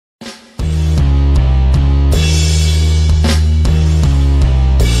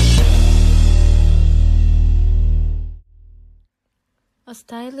A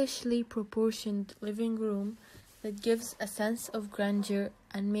stylishly proportioned living room that gives a sense of grandeur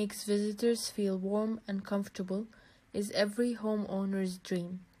and makes visitors feel warm and comfortable is every homeowner's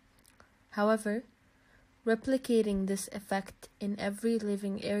dream. However, replicating this effect in every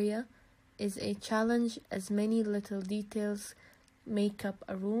living area is a challenge, as many little details make up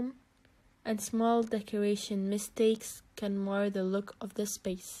a room, and small decoration mistakes can mar the look of the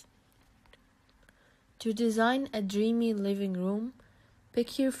space. To design a dreamy living room,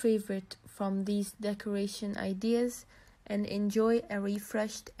 pick your favorite from these decoration ideas and enjoy a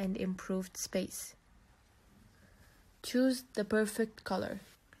refreshed and improved space. Choose the perfect color.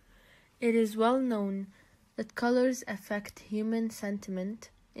 It is well known that colors affect human sentiment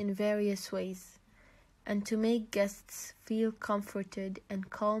in various ways, and to make guests feel comforted and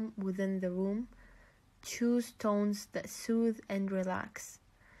calm within the room, choose tones that soothe and relax.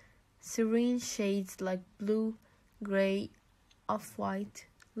 Serene shades like blue, gray, off-white,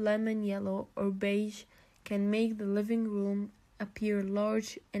 lemon yellow, or beige can make the living room appear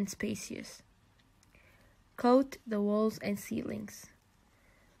large and spacious. Coat the walls and ceilings.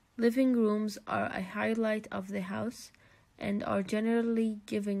 Living rooms are a highlight of the house and are generally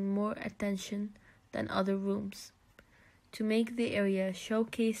given more attention than other rooms. To make the area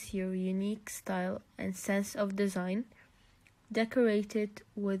showcase your unique style and sense of design, decorate it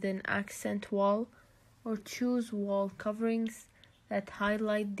with an accent wall or choose wall coverings that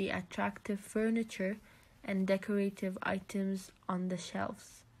highlight the attractive furniture and decorative items on the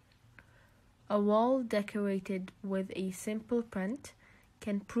shelves. A wall decorated with a simple print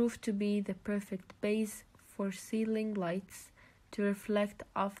can prove to be the perfect base for ceiling lights to reflect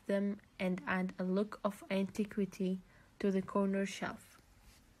off them and add a look of antiquity to the corner shelf.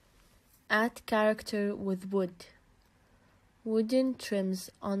 Add character with wood. Wooden trims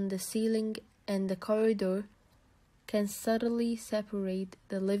on the ceiling and the corridor can subtly separate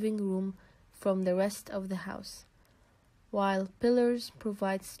the living room from the rest of the house, while pillars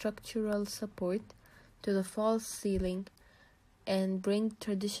provide structural support to the false ceiling and bring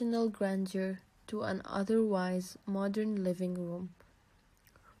traditional grandeur to an otherwise modern living room.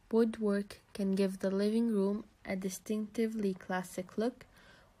 Woodwork can give the living room a distinctively classic look,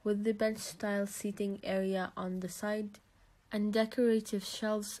 with the bench-style seating area on the side and decorative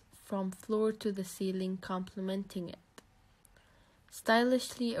shelves from floor to the ceiling complementing it.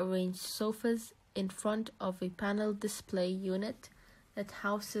 Stylishly arranged sofas in front of a panel display unit that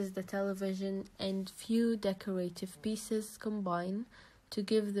houses the television and few decorative pieces combine to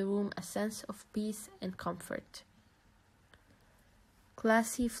give the room a sense of peace and comfort.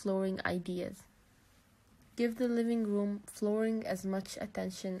 Classy flooring ideas. Give the living room flooring as much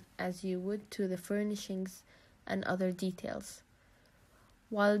attention as you would to the furnishings and other details.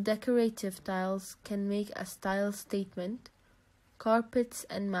 While decorative tiles can make a style statement, carpets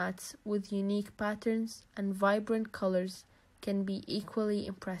and mats with unique patterns and vibrant colors can be equally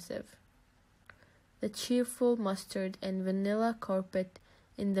impressive. The cheerful mustard and vanilla carpet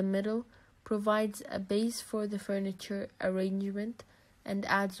in the middle provides a base for the furniture arrangement and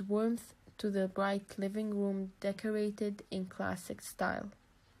adds warmth to the bright living room decorated in classic style.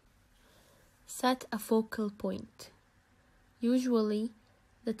 Set a focal point. Usually,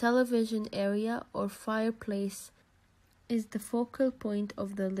 the television area or fireplace is the focal point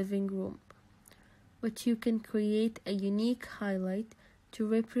of the living room, but you can create a unique highlight to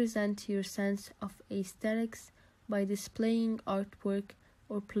represent your sense of aesthetics by displaying artwork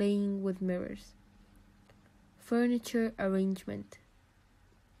or playing with mirrors. Furniture arrangement.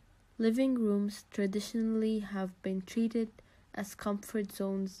 Living rooms traditionally have been treated as comfort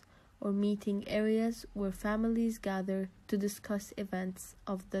zones or meeting areas where families gather to discuss events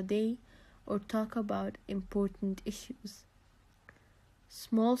of the day or talk about important issues.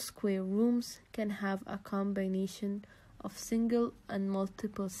 Small square rooms can have a combination of single and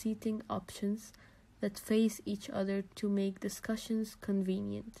multiple seating options that face each other to make discussions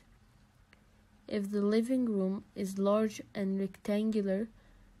convenient. If the living room is large and rectangular,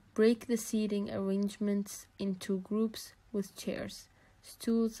 break the seating arrangements into groups with chairs,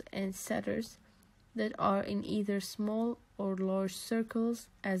 stools, and setters that are in either small or large circles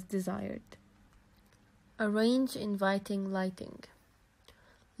as desired. Arrange inviting lighting.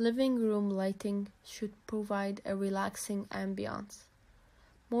 Living room lighting should provide a relaxing ambiance.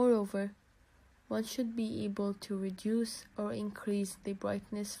 Moreover, one should be able to reduce or increase the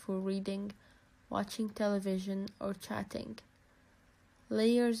brightness for reading, watching television, or chatting.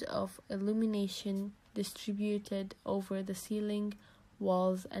 Layers of illumination distributed over the ceiling,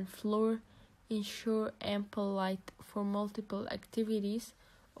 walls, and floor ensure ample light for multiple activities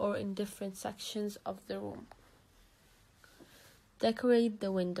or in different sections of the room. Decorate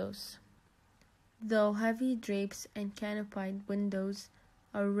the windows. Though heavy drapes and canopied windows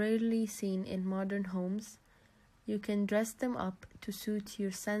are rarely seen in modern homes, you can dress them up to suit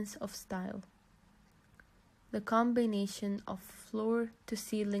your sense of style. The combination of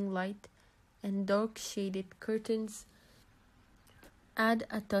floor-to-ceiling light and dark shaded curtains add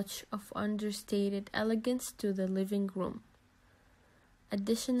a touch of understated elegance to the living room.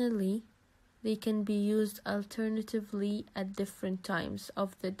 Additionally, they can be used alternatively at different times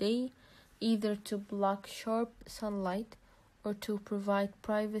of the day, either to block sharp sunlight or to provide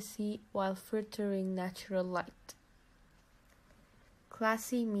privacy while filtering natural light.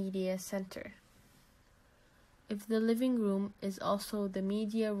 Classy Media Center. If the living room is also the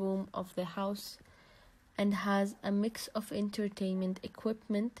media room of the house and has a mix of entertainment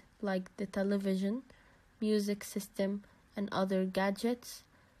equipment like the television, music system, and other gadgets,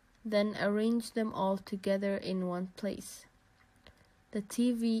 then arrange them all together in one place. The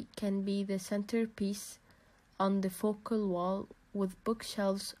TV can be the centerpiece on the focal wall, with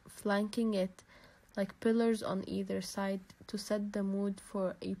bookshelves flanking it like pillars on either side to set the mood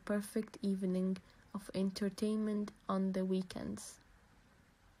for a perfect evening of entertainment on the weekends.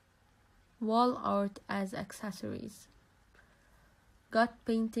 Wall art as accessories. Got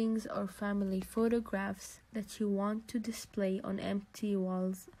paintings or family photographs that you want to display on empty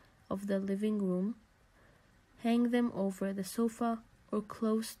walls of the living room? Hang them over the sofa or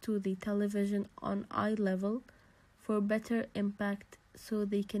close to the television on eye level for better impact, so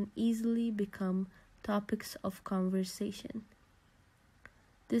they can easily become topics of conversation.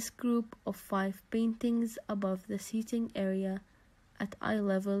 This group of 5 paintings above the seating area at eye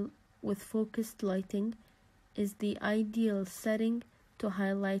level with focused lighting is the ideal setting to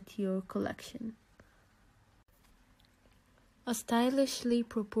highlight your collection. A stylishly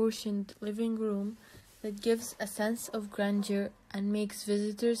proportioned living room that gives a sense of grandeur and makes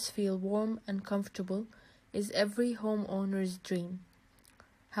visitors feel warm and comfortable is every homeowner's dream.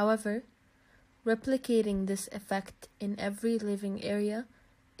 However, replicating this effect in every living area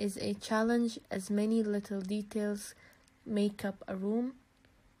is a challenge, as many little details make up a room,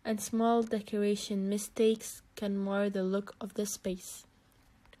 and small decoration mistakes can mar the look of the space.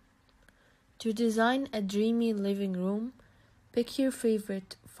 To design a dreamy living room, pick your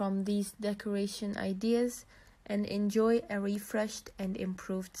favorite from these decoration ideas and enjoy a refreshed and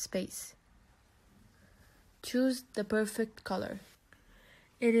improved space. Choose the perfect color.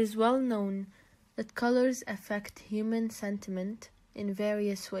 It is well known that colors affect human sentiment in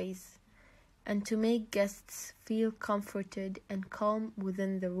various ways, and to make guests feel comforted and calm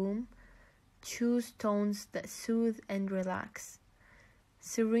within the room, choose tones that soothe and relax.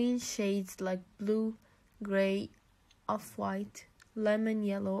 Serene shades like blue, gray, off-white, lemon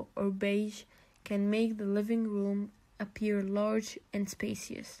yellow, or beige can make the living room appear large and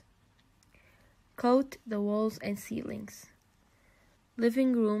spacious. Coat the walls and ceilings.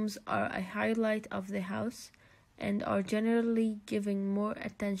 Living rooms are a highlight of the house and are generally given more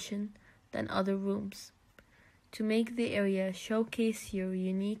attention than other rooms. To make the area showcase your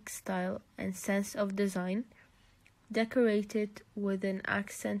unique style and sense of design, decorate it with an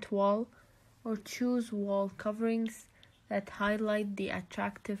accent wall or choose wall coverings that highlight the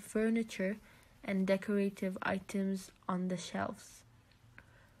attractive furniture and decorative items on the shelves.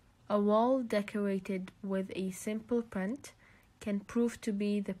 A wall decorated with a simple print can prove to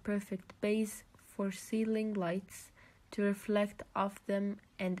be the perfect base for ceiling lights to reflect off them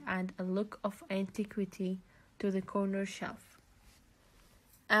and add a look of antiquity to the corner shelf.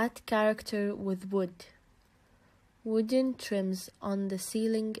 Add character with wood. Wooden trims on the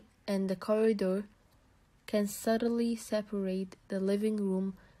ceiling and the corridor can subtly separate the living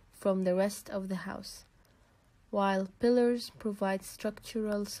room from the rest of the house, while pillars provide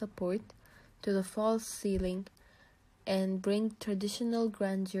structural support to the false ceiling and bring traditional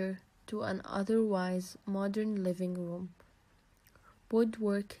grandeur to an otherwise modern living room.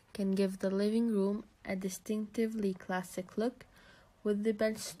 Woodwork can give the living room a distinctively classic look, with the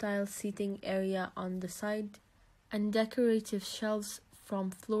bench-style seating area on the side and decorative shelves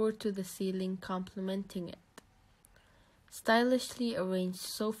from floor to the ceiling complementing it. Stylishly arranged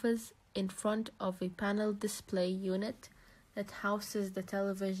sofas in front of a panel display unit that houses the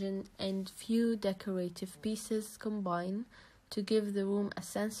television and few decorative pieces combine to give the room a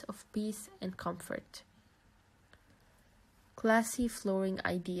sense of peace and comfort. Classy flooring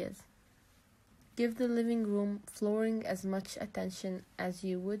ideas. Give the living room flooring as much attention as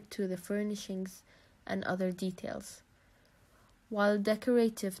you would to the furnishings and other details. While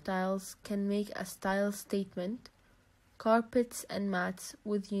decorative tiles can make a style statement, carpets and mats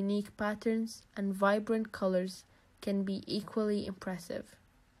with unique patterns and vibrant colors can be equally impressive.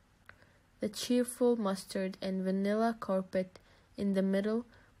 The cheerful mustard and vanilla carpet in the middle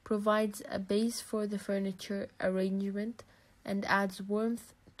provides a base for the furniture arrangement and adds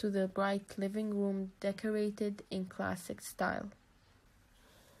warmth to the bright living room decorated in classic style.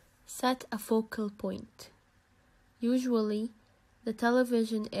 Set a focal point. Usually, the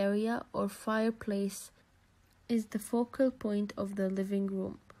television area or fireplace is the focal point of the living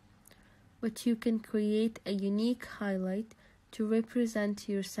room, but you can create a unique highlight to represent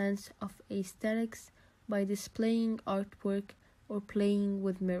your sense of aesthetics by displaying artwork or playing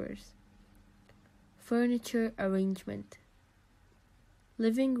with mirrors. Furniture arrangement.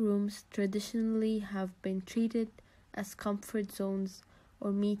 Living rooms traditionally have been treated as comfort zones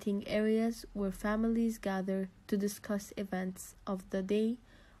or meeting areas where families gather to discuss events of the day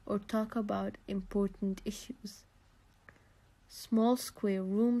or talk about important issues. Small square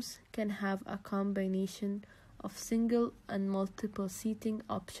rooms can have a combination of single and multiple seating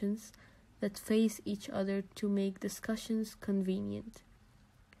options that face each other to make discussions convenient.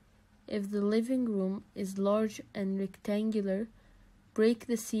 If the living room is large and rectangular, break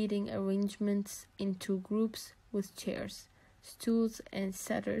the seating arrangements into groups with chairs, stools, and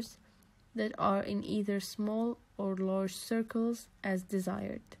setters that are in either small or large circles as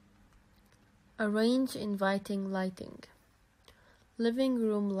desired. Arrange inviting lighting. Living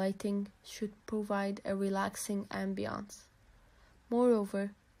room lighting should provide a relaxing ambiance.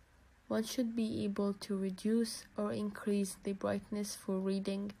 Moreover, one should be able to reduce or increase the brightness for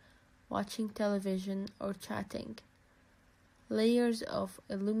reading, watching television, or chatting. Layers of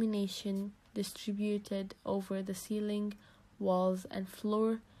illumination distributed over the ceiling, walls, and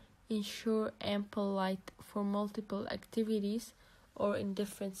floor ensure ample light for multiple activities or in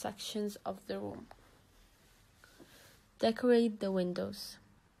different sections of the room. Decorate the windows.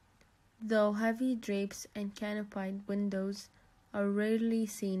 Though heavy drapes and canopied windows are rarely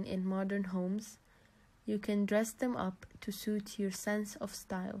seen in modern homes, you can dress them up to suit your sense of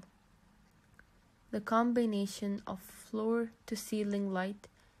style. The combination of floor-to-ceiling light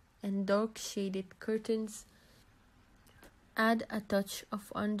and dark shaded curtains add a touch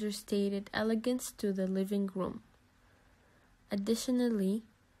of understated elegance to the living room. Additionally,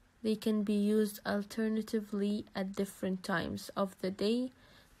 they can be used alternatively at different times of the day,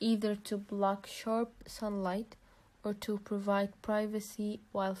 either to block sharp sunlight or to provide privacy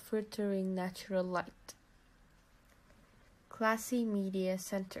while filtering natural light. Classy media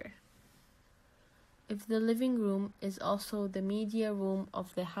center. If the living room is also the media room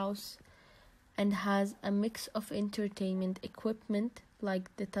of the house and has a mix of entertainment equipment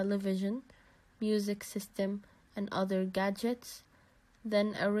like the television, music system, and other gadgets,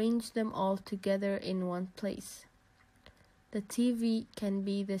 then arrange them all together in one place. The TV can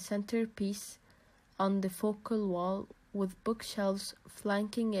be the centerpiece on the focal wall with bookshelves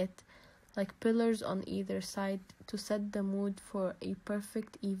flanking it like pillars on either side to set the mood for a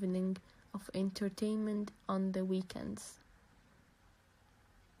perfect evening of entertainment on the weekends.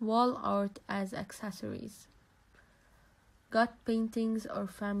 Wall art as accessories. Got paintings or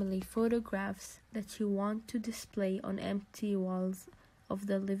family photographs that you want to display on empty walls of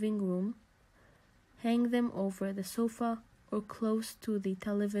the living room? Hang them over the sofa or close to the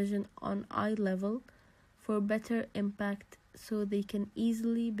television on eye level for better impact so they can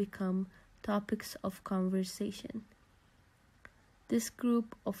easily become topics of conversation. This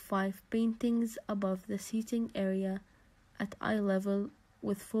group of 5 paintings above the seating area at eye level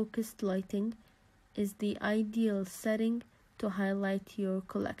with focused lighting is the ideal setting to highlight your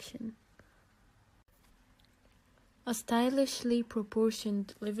collection. A stylishly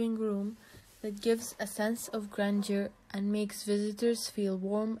proportioned living room that gives a sense of grandeur and makes visitors feel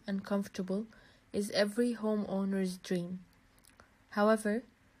warm and comfortable is every homeowner's dream. However,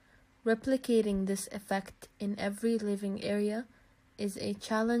 replicating this effect in every living area is a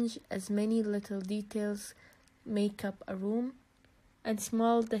challenge as many little details make up a room, and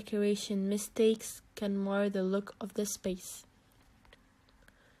small decoration mistakes can mar the look of the space.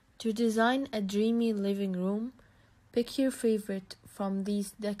 To design a dreamy living room, pick your favorite from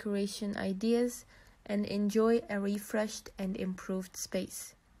these decoration ideas and enjoy a refreshed and improved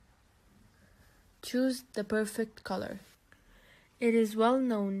space. Choose the perfect color. It is well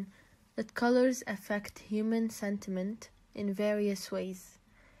known that colors affect human sentiment in various ways,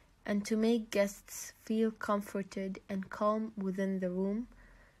 and to make guests feel comforted and calm within the room,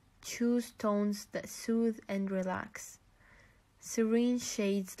 choose tones that soothe and relax. Serene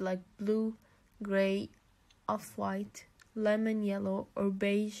shades like blue, gray, off-white, lemon yellow, or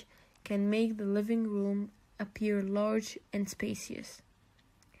beige can make the living room appear large and spacious.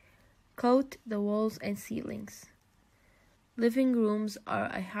 Coat the walls and ceilings. Living rooms are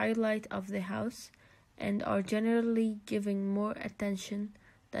a highlight of the house and are generally given more attention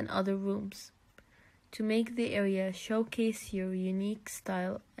than other rooms. To make the area showcase your unique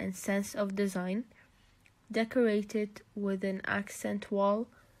style and sense of design, decorate it with an accent wall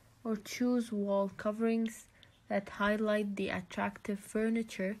or choose wall coverings that highlight the attractive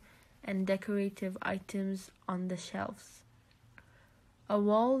furniture and decorative items on the shelves. A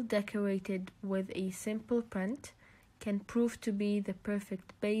wall decorated with a simple print can prove to be the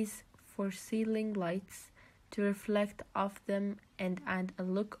perfect base for ceiling lights to reflect off them and add a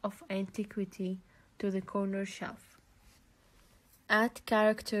look of antiquity to the corner shelf. Add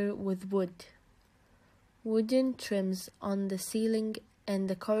character with wood. Wooden trims on the ceiling and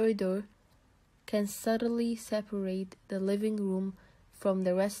the corridor can subtly separate the living room from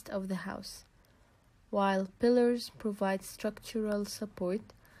the rest of the house, while pillars provide structural support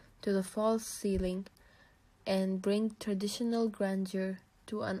to the false ceiling and bring traditional grandeur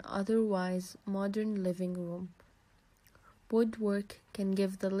to an otherwise modern living room. Woodwork can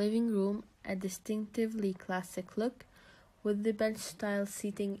give the living room a distinctively classic look, with the bench-style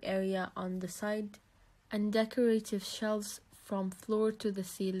seating area on the side and decorative shelves from floor to the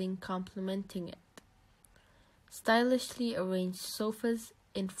ceiling complementing it. Stylishly arranged sofas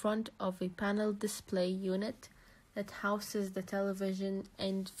in front of a panel display unit that houses the television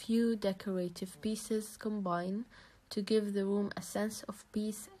and few decorative pieces combine to give the room a sense of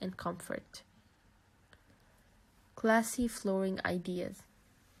peace and comfort. Classy flooring ideas.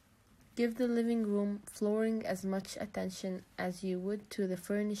 Give the living room flooring as much attention as you would to the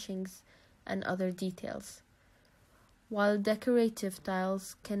furnishings and other details. While decorative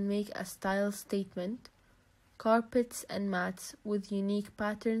tiles can make a style statement, carpets and mats with unique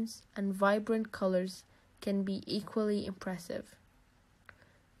patterns and vibrant colors can be equally impressive.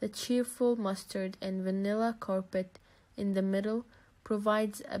 The cheerful mustard and vanilla carpet in the middle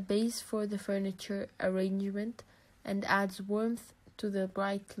provides a base for the furniture arrangement and adds warmth to the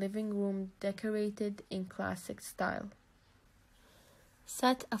bright living room decorated in classic style.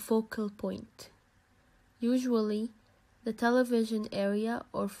 Set a focal point. Usually, the television area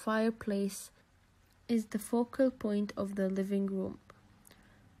or fireplace is the focal point of the living room,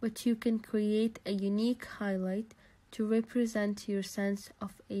 but you can create a unique highlight to represent your sense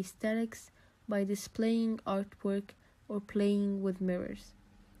of aesthetics by displaying artwork or playing with mirrors.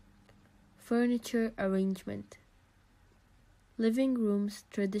 Furniture arrangement. Living rooms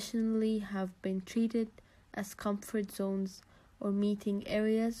traditionally have been treated as comfort zones or meeting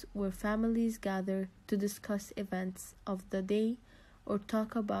areas where families gather to discuss events of the day or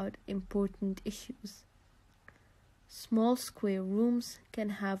talk about important issues. Small square rooms can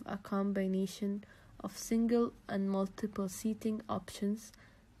have a combination of single and multiple seating options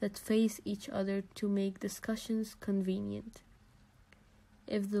that face each other to make discussions convenient.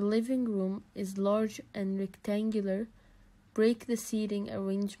 If the living room is large and rectangular, break the seating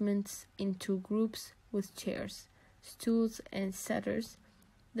arrangements into groups with chairs, stools, and setters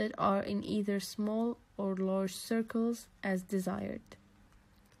that are in either small or large circles as desired.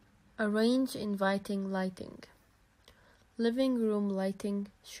 Arrange inviting lighting. Living room lighting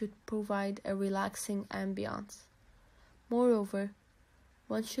should provide a relaxing ambiance. Moreover,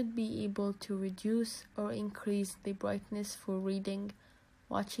 one should be able to reduce or increase the brightness for reading,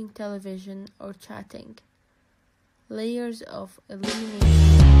 watching television, or chatting. Layers of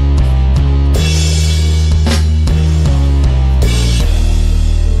illumination